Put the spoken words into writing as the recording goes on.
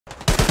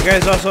You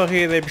guys also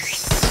hear the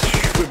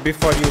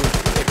before you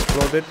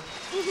exploded?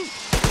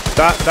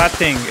 That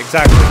thing,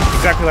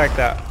 exactly like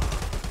that.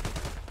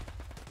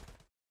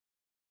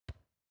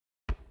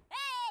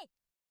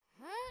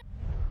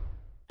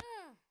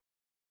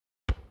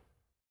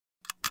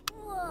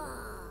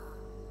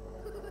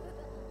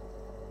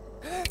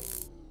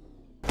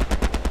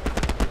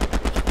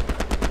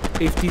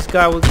 If this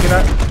guy would get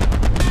out.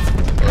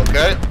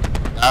 Okay.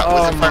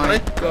 Oh my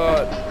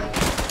god.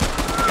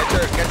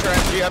 Get your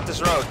MG up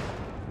this road.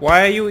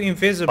 Why are you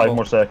invisible? 5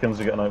 more seconds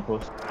to get an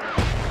outpost.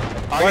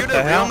 Are What you the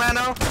the hell? real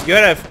Nano?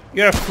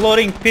 You're a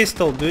floating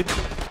pistol, dude.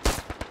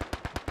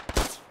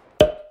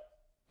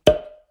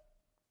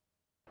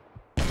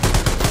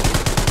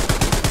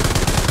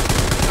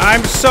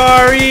 I'm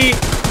sorry.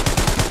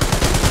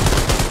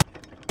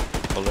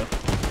 Hold on.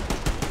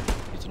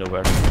 Need to know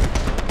where.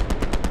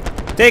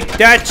 Take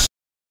that.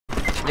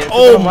 Yeah,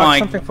 Oh mark my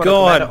something for the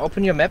god. commander.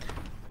 Open your map.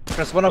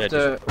 Press one of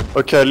the.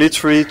 Okay,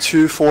 literally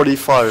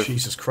 245.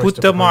 Jesus Christ.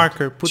 Put the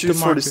marker. Put the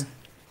 240. marker.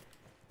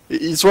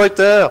 He's right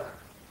there.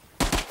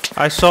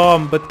 I saw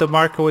him, but the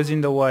marker was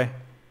in the way.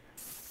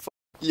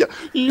 Yeah,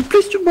 you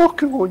placed your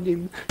marker on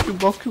him. Your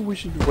marker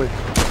was in the way.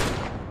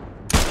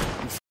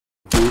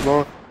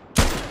 Boomer.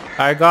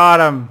 I got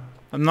him.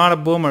 I'm not a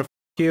boomer. F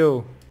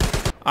you.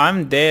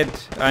 I'm dead.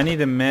 I need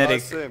a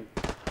medic. That's him.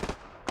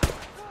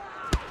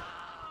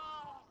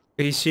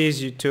 He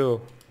sees you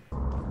too.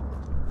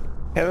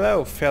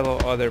 Hello, fellow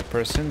other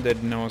person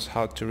that knows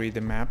how to read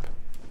the map.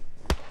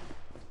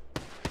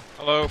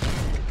 Hello.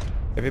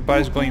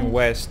 Everybody's going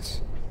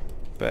west,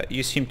 but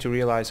you seem to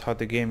realize how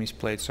the game is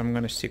played, so I'm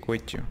gonna stick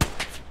with you.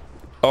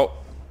 Oh,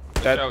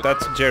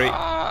 that's Jerry.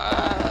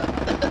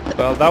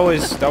 Well, that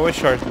was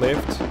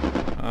short-lived.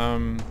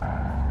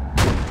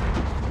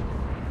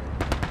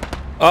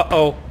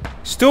 Uh-oh.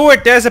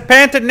 Stuart, there's a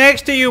panther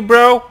next to you,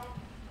 bro.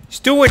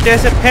 Stuart,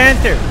 there's a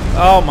panther.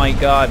 Oh my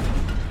god.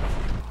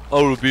 I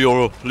will be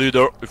your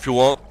leader if you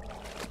want.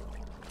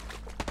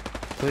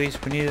 Please,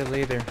 we need a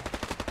leader.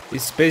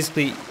 It's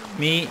basically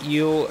me,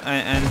 you,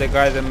 and the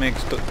guy that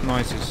makes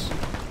noises.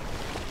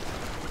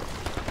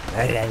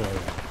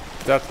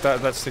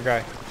 That's the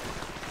guy.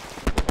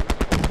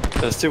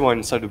 There's still one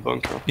inside the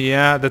bunker.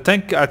 Yeah, the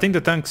tank. I think the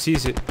tank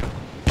sees it.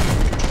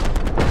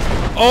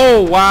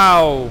 Oh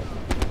wow!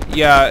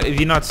 Yeah, if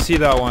you not see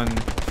that one,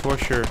 for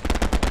sure.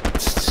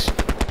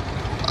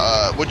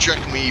 What do you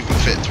reckon we even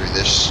fit through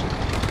this?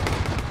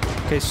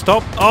 Okay,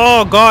 stop.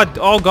 Oh god!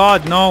 Oh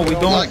god! No, we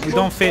don't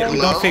fit. We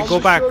don't fit. Go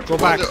back. Go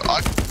back.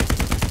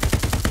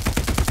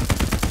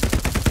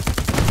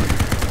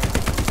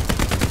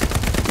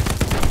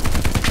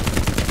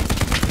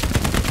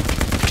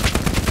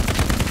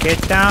 Get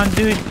down,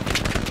 dude.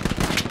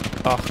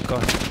 Oh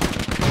god.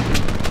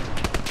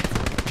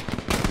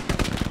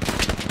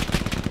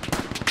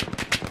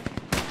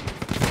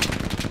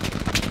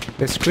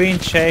 The screen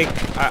shake,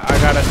 I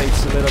gotta say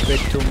it's a little bit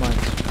too much.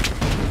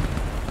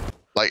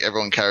 Like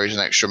everyone carries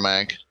an extra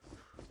mag.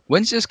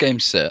 When's this game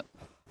set?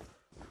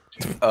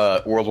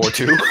 World War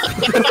II.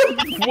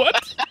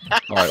 What?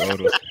 Alright, World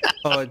War.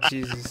 Oh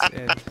Jesus,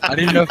 Ed. I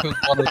didn't know if it was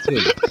 1 or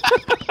 2.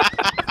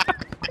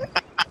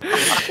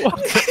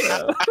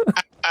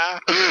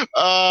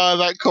 Oh,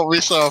 that caught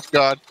me so off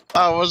guard.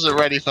 I wasn't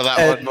ready for that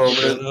Ed one.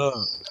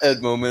 moment.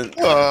 Ed moment.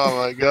 Oh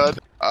my god.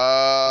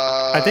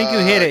 I think you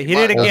hit it. Hit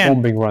it again.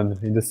 Bombing run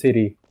in the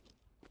city.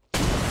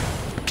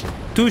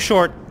 Too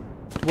short.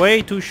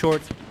 Way too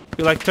short.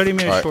 You're like 30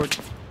 minutes Right. short.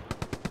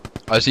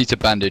 I just need to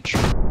bandage.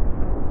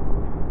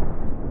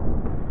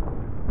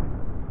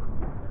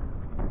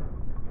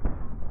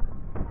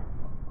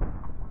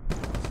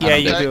 Yeah,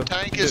 you do.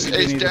 Tank You is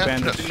need a definitely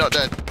bandage. not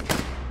dead.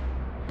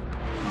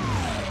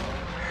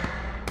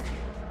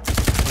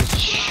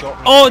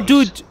 Oh,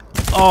 dude!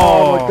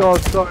 Oh my Oh,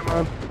 god, sorry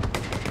man.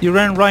 you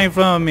ran right in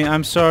front of me.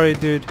 I'm sorry,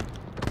 dude.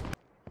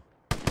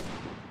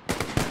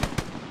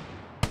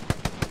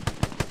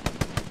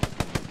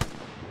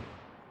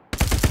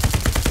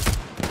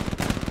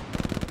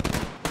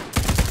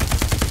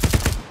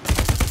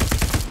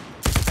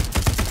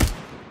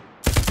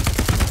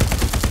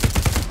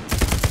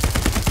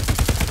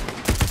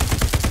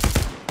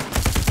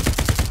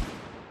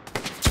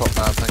 Top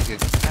man, thank you.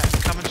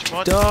 Coming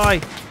squad.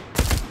 Die!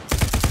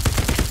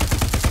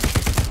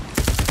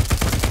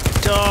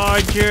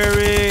 Die,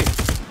 Jerry!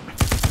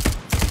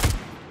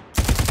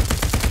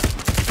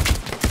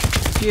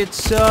 Get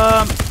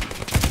some!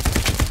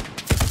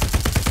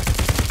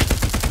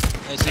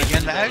 Is he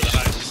in the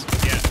house?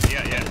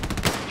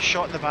 Yeah.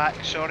 Shot in the back,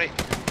 sorry.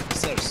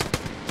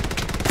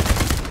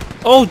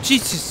 Oh,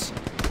 Jesus!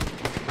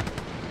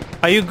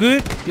 Are you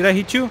good? Did I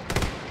hit you?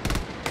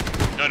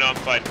 No, I'm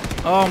fine.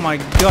 Oh my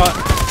god.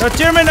 The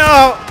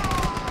terminal!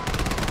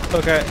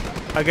 Okay,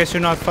 I guess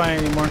you're not fine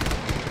anymore.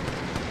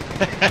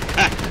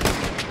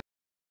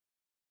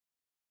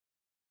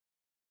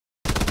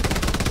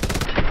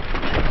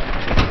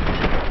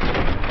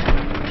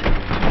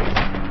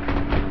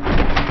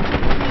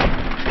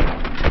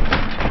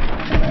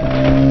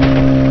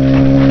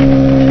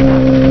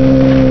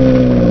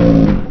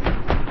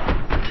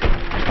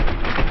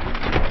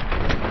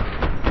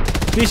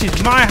 This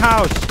is my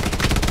house.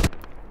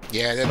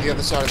 Yeah, then the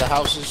other side of the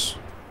houses,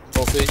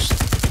 northeast.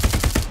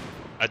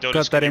 I don't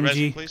Got that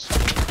MG. please.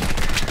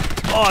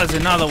 Oh, there's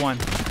another one.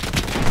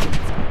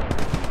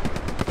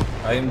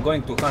 I am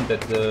going to hunt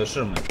at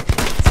Sherman.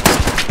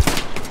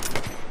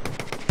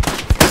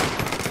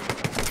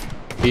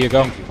 Here you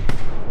go.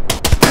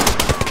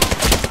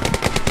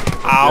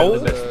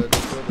 Ow.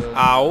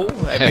 Ow.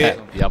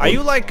 Yeah, Are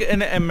you like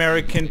an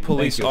American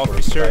police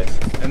officer?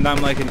 And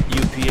I'm like an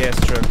UPS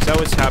truck. Is that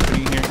what's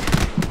happening here?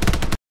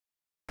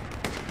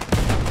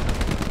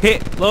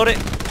 Hit. Load it.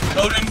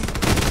 Loading.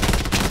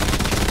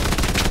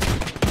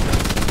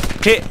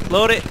 Hit.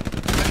 Load it.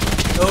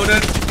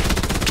 Loaded.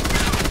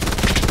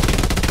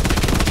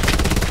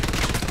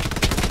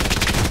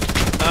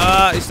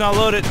 It's not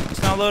loaded.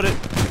 It's not loaded.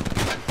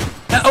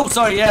 Oh,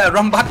 sorry. Yeah,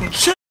 wrong button.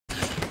 Shit.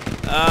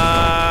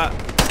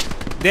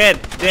 Dead.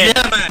 Dead.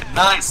 Yeah, man.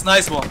 Nice.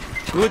 Nice one.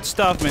 Good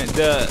stuff, man.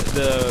 The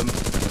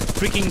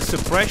freaking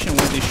suppression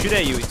when they shoot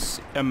at you, it's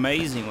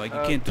amazing. Like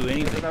you can't do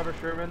anything. Another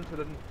Sherman to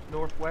the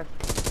northwest.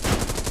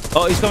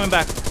 Oh, he's coming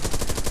back.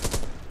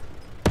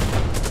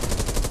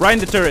 Right in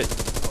the turret.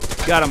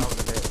 Got him.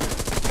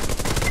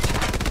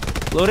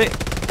 Load it.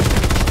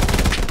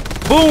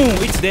 Boom!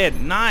 It's dead.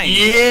 Nice.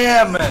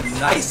 Yeah, man.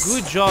 Nice.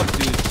 Good job,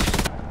 dude.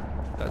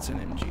 That's an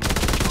MG.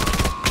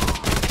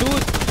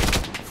 Dude.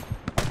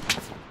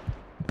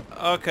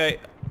 Okay.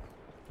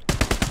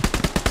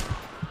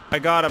 I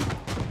got him.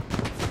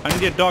 I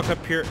need a dock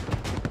up here.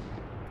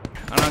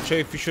 I'm not sure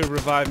if you should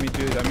revive me,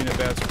 dude. I'm in a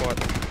bad spot.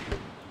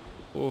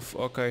 Oof.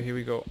 Okay, here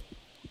we go.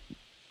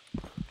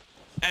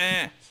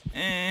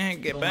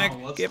 Get back.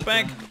 Get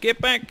back. Get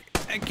back.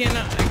 I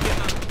cannot.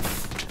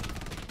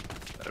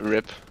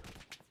 Rip.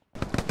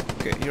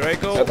 Okay, here I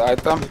go. That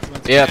item.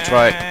 Yeah,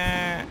 try.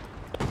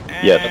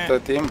 Yeah. The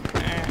team.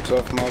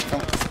 Soft Malta.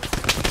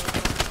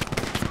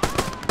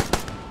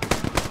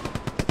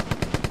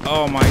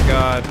 Oh my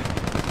god.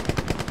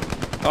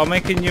 I'll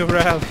make a new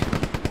rally.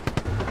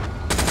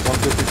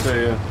 152,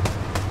 yeah.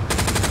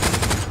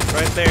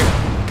 Right there.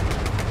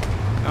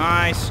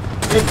 Nice.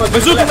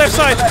 Bazooka left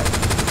side.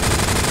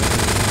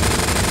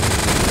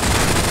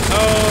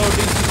 Oh,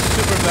 this is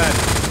super bad.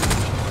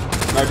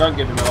 No, don't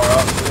give him an R.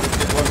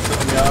 Get one foot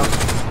on the arm.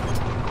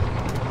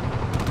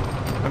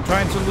 I'm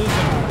trying to lose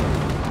him.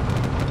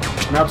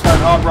 Now turn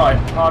hard right.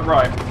 Hard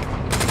right.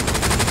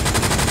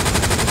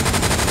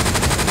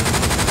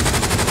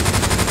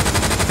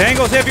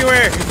 Tangles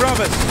everywhere in front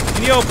of us.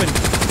 In the open.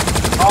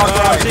 Hard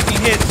right.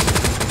 Taking hits.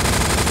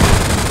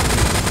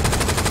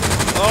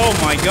 Oh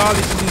my god,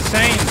 this is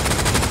insane.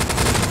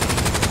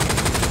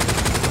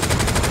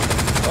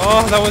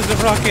 Oh, that was the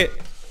rocket.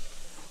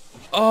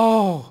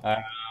 Oh.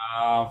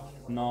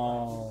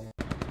 No.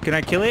 Can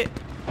I kill it?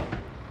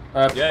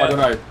 Yeah. I don't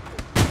know.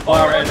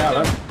 Fire it now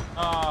then.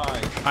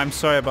 Nice. I'm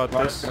sorry about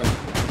this.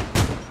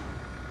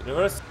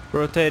 Reverse.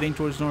 Rotating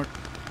towards north.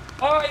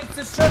 Oh, it's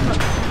a Sherman.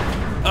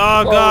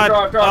 Oh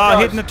god. Drive.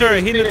 Hitting the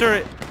turret. Hitting the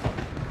turret.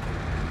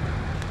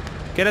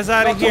 Get us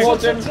out of here.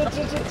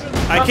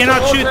 I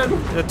cannot shoot.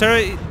 The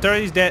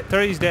turret is dead.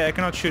 Turret is dead. I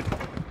cannot shoot.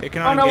 I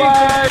cannot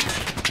engage.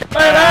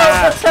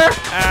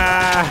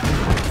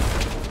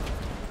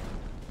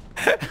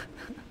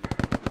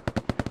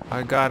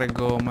 I gotta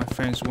go. My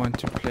friends want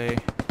to play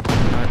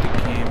another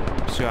game,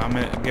 so I'm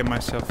gonna get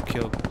myself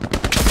killed.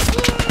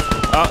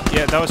 Oh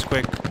yeah, that was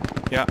quick.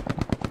 Yeah.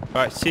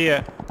 All right. See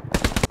ya.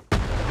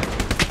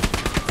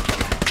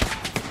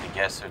 I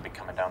guess it would be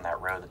coming down that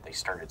road that they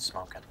started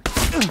smoking.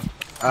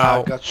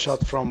 I got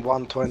shot from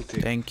 120.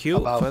 Thank you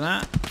for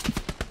that.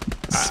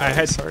 I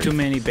had too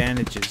many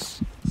bandages,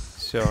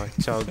 so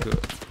it's all good.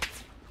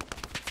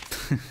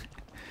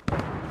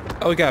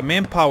 Oh, we got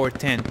manpower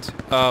tent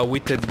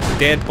with a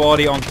dead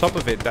body on top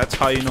of it. That's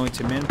how you know it's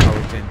a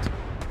manpower tent.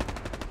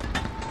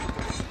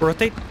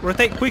 Rotate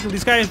quickly.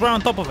 This guy is right on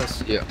top of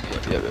us. Yeah.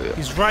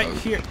 He's right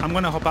here. I'm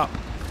gonna hop out.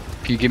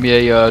 Can you give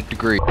me a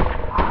degree?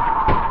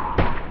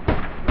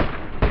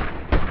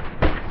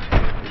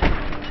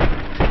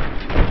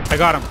 I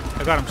got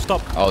him.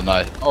 Stop. Oh,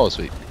 nice. Oh,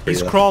 sweet.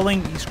 He's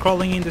crawling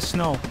in the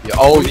snow. Yeah,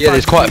 oh, yeah,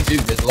 there's quite a few.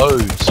 There's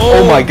loads.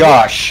 Oh my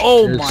gosh.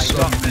 Oh There's my so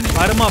god. many.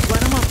 Light him up.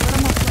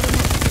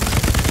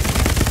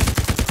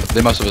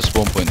 They must have a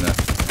spawn point there.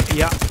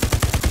 Yeah.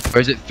 Or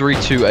is it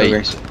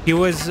 328? He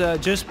was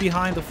just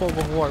behind the fog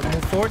of war.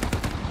 Move forward.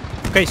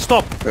 Okay,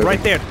 stop.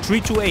 Right there.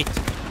 328.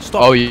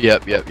 Stop. Oh,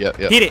 yep. Hit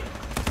it.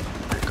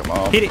 Come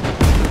on. Hit it.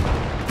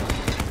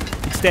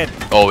 It's dead.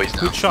 Oh, he's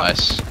down. Good shot.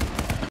 Nice.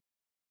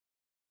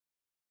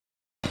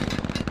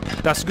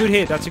 That's a good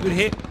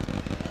hit.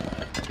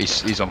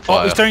 He's on Oh,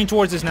 fire. he's turning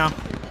towards us now.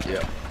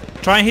 Yeah.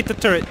 Try and hit the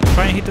turret.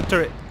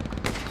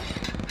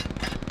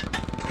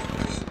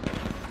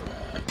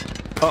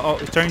 Uh-oh,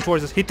 he's turning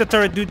towards us. Hit the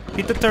turret, dude.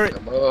 Hit the turret.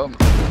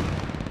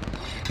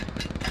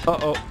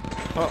 Uh-oh.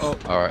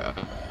 Alright,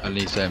 I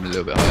need to aim a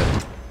little bit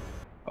higher.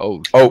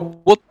 Oh. Oh.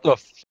 What the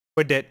f...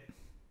 We're dead.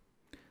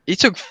 He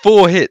took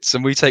 4 hits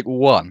and we take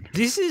 1.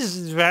 This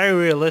is very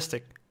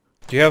realistic.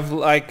 Do you have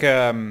like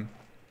a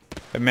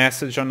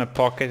message on a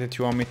pocket that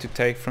you want me to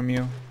take from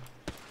you?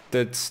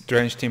 that's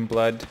drenched in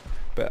blood,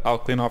 but I'll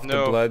clean off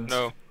the blood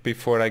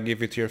before I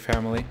give it to your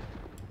family.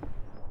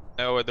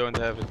 No, I don't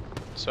have it.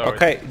 Sorry.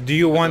 Okay, do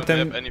you want them?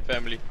 I don't have any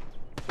family.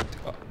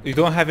 You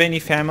don't have any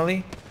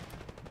family?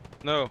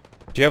 No.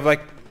 Do you have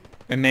like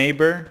a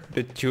neighbor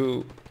that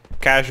you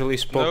casually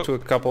spoke to a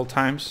couple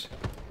times?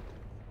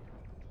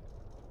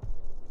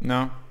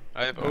 No?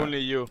 I have only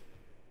you.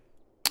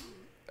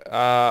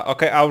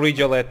 Okay, I'll read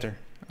your letter.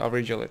 I'll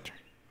read your letter.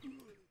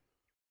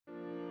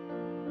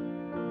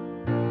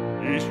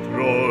 Ich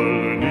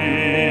troll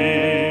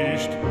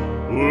nicht,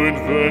 und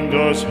wenn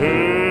das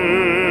Herz